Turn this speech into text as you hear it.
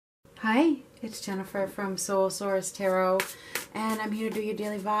Hi, it's Jennifer from Soul Source Tarot, and I'm here to do your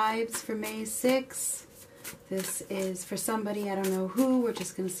daily vibes for May 6th. This is for somebody, I don't know who. We're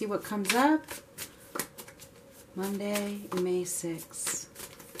just going to see what comes up. Monday, May 6th.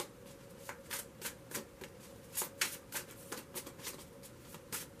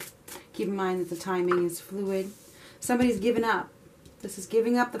 Keep in mind that the timing is fluid. Somebody's given up. This is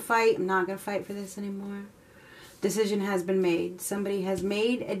giving up the fight. I'm not going to fight for this anymore. Decision has been made. Somebody has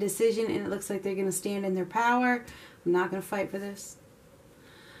made a decision and it looks like they're going to stand in their power. I'm not going to fight for this.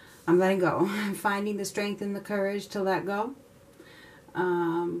 I'm letting go. I'm finding the strength and the courage to let go.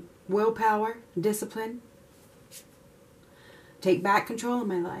 Willpower, discipline. Take back control of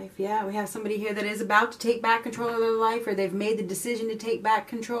my life. Yeah, we have somebody here that is about to take back control of their life, or they've made the decision to take back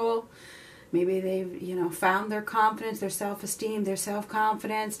control. Maybe they've, found their confidence, their self-esteem, their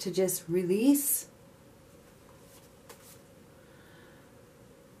self-confidence to just release.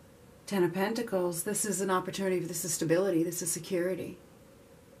 Ten of Pentacles, this is an opportunity, this is stability, this is security.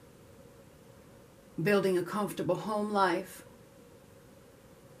 Building a comfortable home life.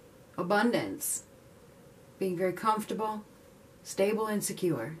 Abundance. Being very comfortable, stable, and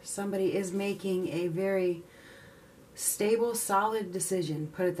secure. Somebody is making a very stable, solid decision,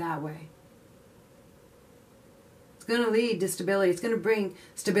 put it that way. It's going to lead to stability. It's going to bring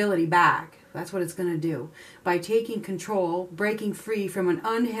stability back. That's what it's going to do. By taking control, breaking free from an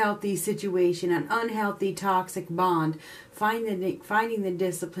unhealthy situation, an unhealthy toxic bond, finding the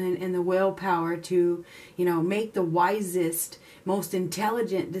discipline and the willpower to, make the wisest, most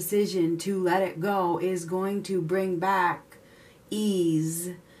intelligent decision to let it go is going to bring back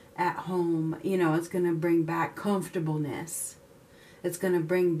ease at home. It's going to bring back comfortableness. It's going to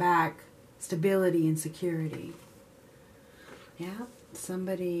bring back stability and security. Yeah,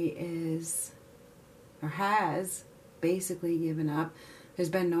 somebody is or has basically given up.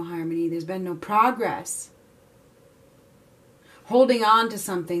 There's been no harmony. There's been no progress. Holding on to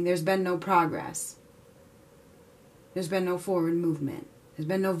something, there's been no progress. There's been no forward movement. There's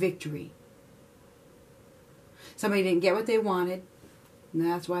been no victory. Somebody didn't get what they wanted, and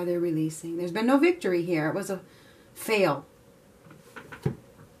that's why they're releasing. There's been no victory here. It was a fail.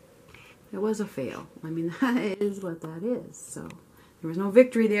 It was a fail. I mean, that is what that is. So there was no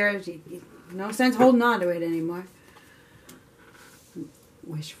victory there. No sense holding on to it anymore.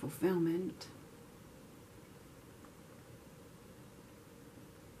 Wish fulfillment.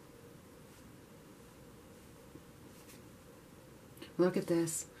 Look at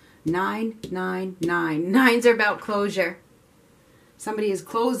this. 9, 9, 9. Nines are about closure. Somebody is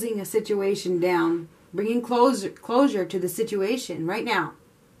closing a situation down. Bringing closure to the situation right now.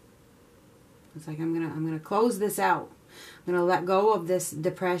 It's like I'm gonna close this out. I'm gonna let go of this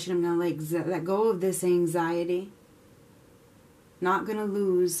depression. I'm gonna let go of this anxiety. Not gonna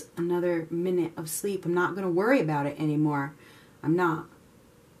lose another minute of sleep. I'm not gonna worry about it anymore. I'm not.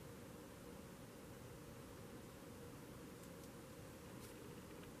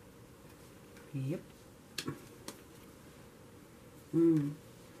 Yep.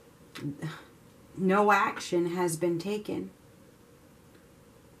 No action has been taken.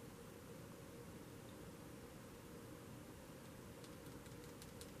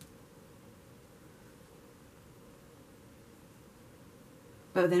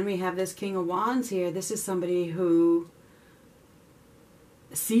 But then we have this King of Wands here. This is somebody who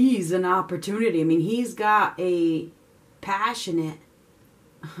sees an opportunity. I mean, he's got a passionate...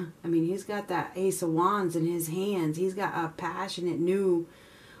 he's got that Ace of Wands in his hands. He's got a passionate new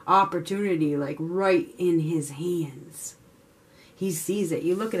opportunity, like right in his hands. He sees it.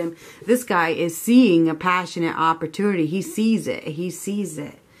 You look at him. This guy is seeing a passionate opportunity. He sees it. He sees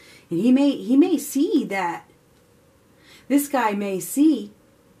it. And he may see that. This guy may see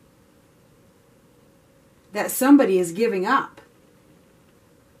that somebody is giving up.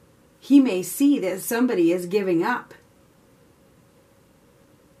 He may see that somebody is giving up.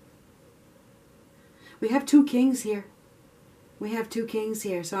 We have two kings here. We have two kings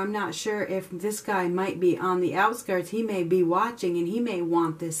here. So I'm not sure if this guy might be on the outskirts. He may be watching and he may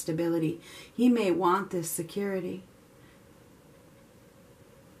want this stability. He may want this security.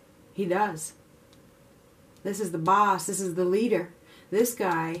 He does. This is the boss. This is the leader. This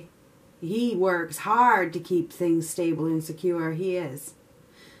guy, he works hard to keep things stable and secure. He is.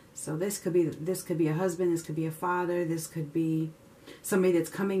 So this could be a husband. This could be a father. This could be somebody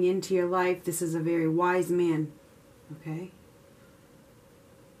that's coming into your life. This is a very wise man. Okay?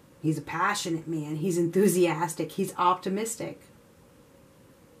 He's a passionate man. He's enthusiastic. He's optimistic.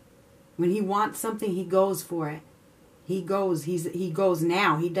 When he wants something, he goes for it. He goes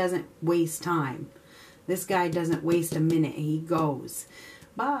now. He doesn't waste time. This guy doesn't waste a minute. He goes.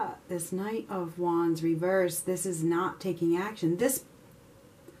 But this Knight of Wands reverse, this is not taking action.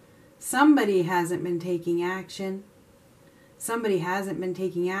 Somebody hasn't been taking action. Somebody hasn't been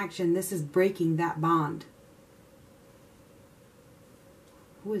taking action. This is breaking that bond.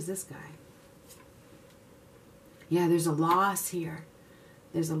 Who is this guy? Yeah, there's a loss here.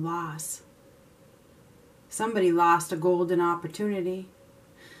 There's a loss. Somebody lost a golden opportunity.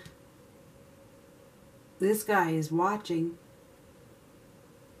 This guy is watching.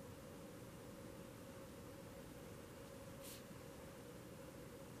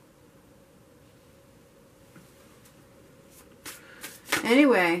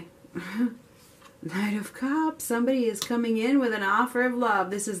 Anyway, Knight of Cups. Somebody is coming in with an offer of love.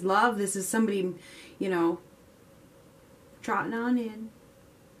 This is love. This is somebody, you know, trotting on in.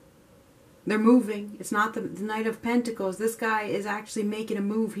 They're moving. It's not the Knight of Pentacles. This guy is actually making a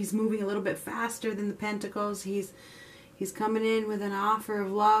move. He's moving a little bit faster than the Pentacles. He's coming in with an offer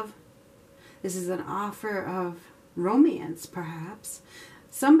of love. This is an offer of romance, perhaps.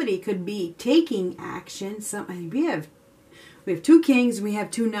 Somebody could be taking action. We have 2 kings and we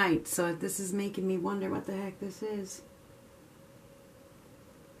have 2 knights. So this is making me wonder what the heck this is.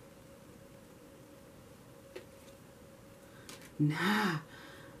 Nah.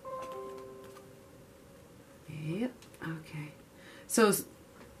 Yep. Okay. So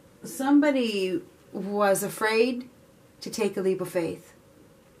somebody was afraid to take a leap of faith.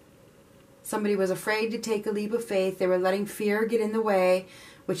 Somebody was afraid to take a leap of faith. They were letting fear get in the way,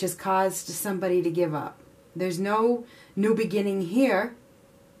 which has caused somebody to give up. There's no new beginning here.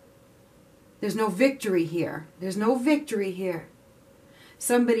 There's no victory here. There's no victory here.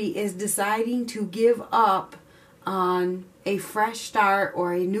 Somebody is deciding to give up on a fresh start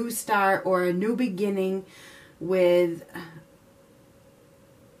or a new start or a new beginning with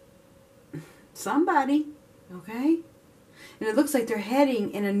somebody, okay? And it looks like they're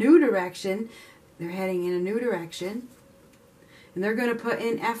heading in a new direction. They're heading in a new direction. And they're going to put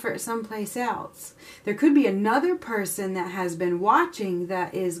in effort someplace else. There could be another person that has been watching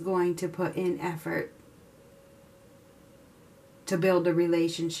that is going to put in effort to build a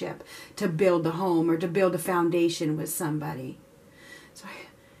relationship, to build a home, or to build a foundation with somebody. So,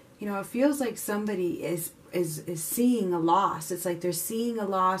 you know, it feels like somebody is seeing a loss. It's like they're seeing a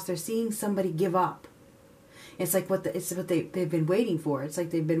loss. They're seeing somebody give up. It's like it's what they've been waiting for. It's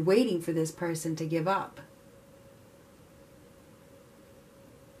like they've been waiting for this person to give up.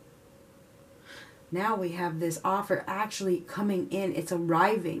 Now we have this offer actually coming in. It's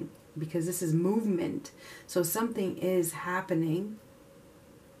arriving because this is movement. So something is happening.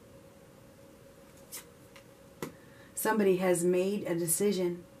 Somebody has made a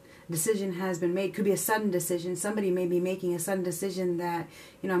decision. A decision has been made. Could be a sudden decision. Somebody may be making a sudden decision that,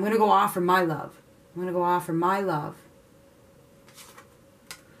 you know, I'm going to go offer my love. I'm going to go offer my love.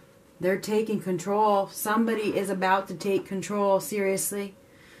 They're taking control. Somebody is about to take control seriously.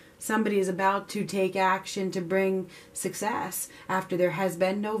 Somebody is about to take action to bring success after there has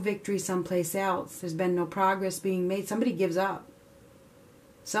been no victory someplace else. There's been no progress being made. Somebody gives up.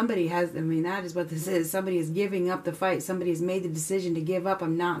 Somebody has, I mean, that is what this is. Somebody is giving up the fight. Somebody has made the decision to give up.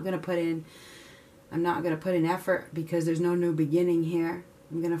 I'm not going to put in effort because there's no new beginning here.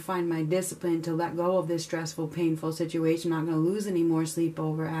 I'm going to find my discipline to let go of this stressful, painful situation. I'm not going to lose any more sleep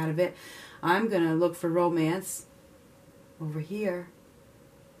out of it. I'm going to look for romance over here.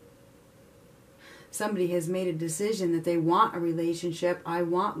 Somebody has made a decision that they want a relationship. I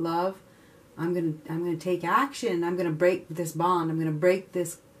want love. I'm going to take action. I'm going to break this bond. I'm going to break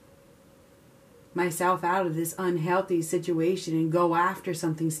myself out of this unhealthy situation and go after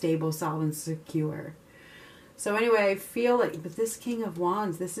something stable, solid, and secure. So anyway, I feel like, but this King of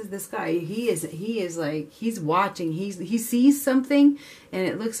Wands, this guy. He is like, he's watching. He sees something, and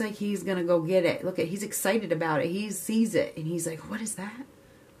it looks like he's gonna go get it. Look he's excited about it. He sees it, and he's like, what is that?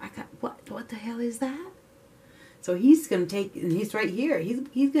 What the hell is that? So he's going to take, and he's right here.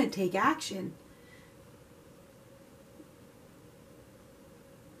 He's going to take action.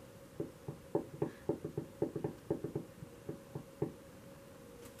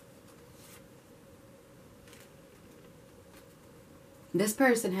 This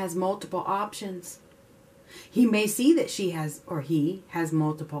person has multiple options. He may see that she has, or he has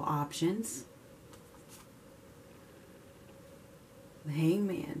multiple options. The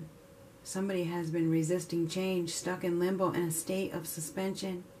Hangman. Somebody has been resisting change, stuck in limbo in a state of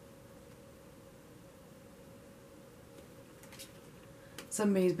suspension.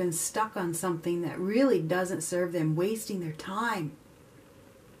 Somebody's been stuck on something that really doesn't serve them, wasting their time.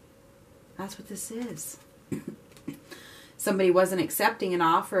 That's what this is. Somebody wasn't accepting an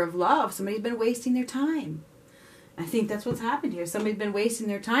offer of love. Somebody's been wasting their time. I think that's what's happened here. Somebody's been wasting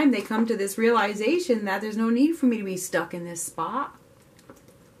their time. They come to this realization that there's no need for me to be stuck in this spot.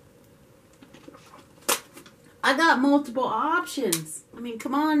 I got multiple options. I mean,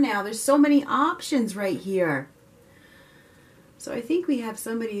 come on now. There's so many options right here. So I think we have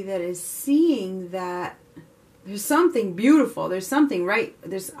somebody that is seeing that there's something beautiful. There's something right.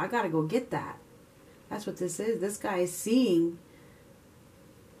 I got to go get that. That's what this is. This guy is seeing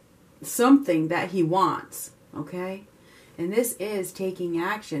something that he wants. Okay? And this is taking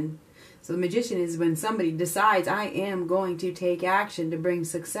action. So the magician is when somebody decides, I am going to take action to bring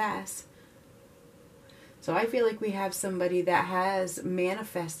success. So I feel like we have somebody that has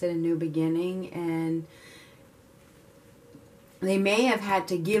manifested a new beginning, and they may have had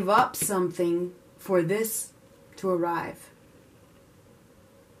to give up something for this to arrive.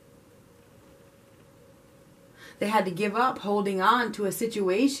 They had to give up holding on to a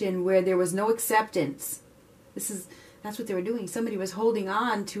situation where there was no acceptance. That's what they were doing. Somebody was holding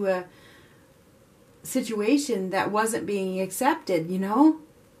on to a situation that wasn't being accepted, you know?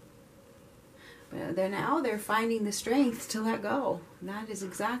 But they're finding the strength to let go. And that is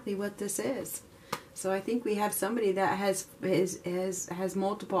exactly what this is. So I think we have somebody that has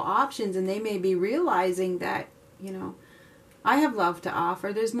multiple options, and they may be realizing that, you know, I have love to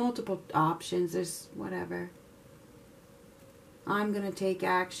offer. There's multiple options. There's whatever. I'm going to take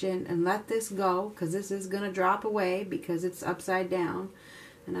action and let this go, because this is going to drop away because it's upside down.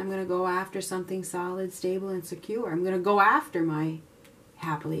 And I'm going to go after something solid, stable, and secure. I'm going to go after my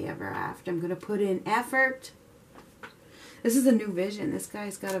happily ever after. I'm going to put in effort. This is a new vision. This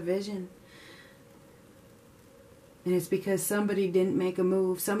guy's got a vision. And it's because somebody didn't make a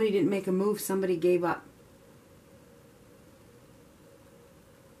move. Somebody didn't make a move. Somebody gave up.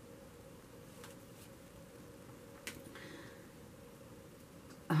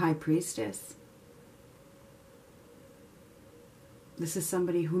 A high priestess. This is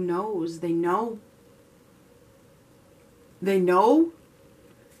somebody who knows. They know. They know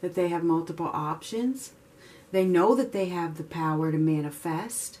that they have multiple options. They know that they have the power to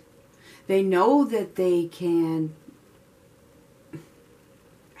manifest. They know that they can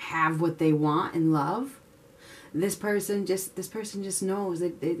have what they want in love. This person just knows.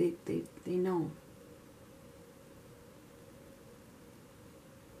 They know.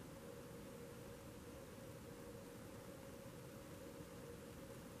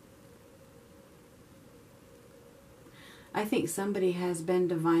 I think somebody has been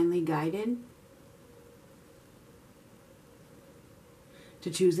divinely guided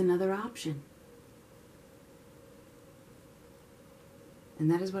to choose another option. And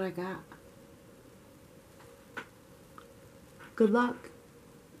that is what I got. Good luck.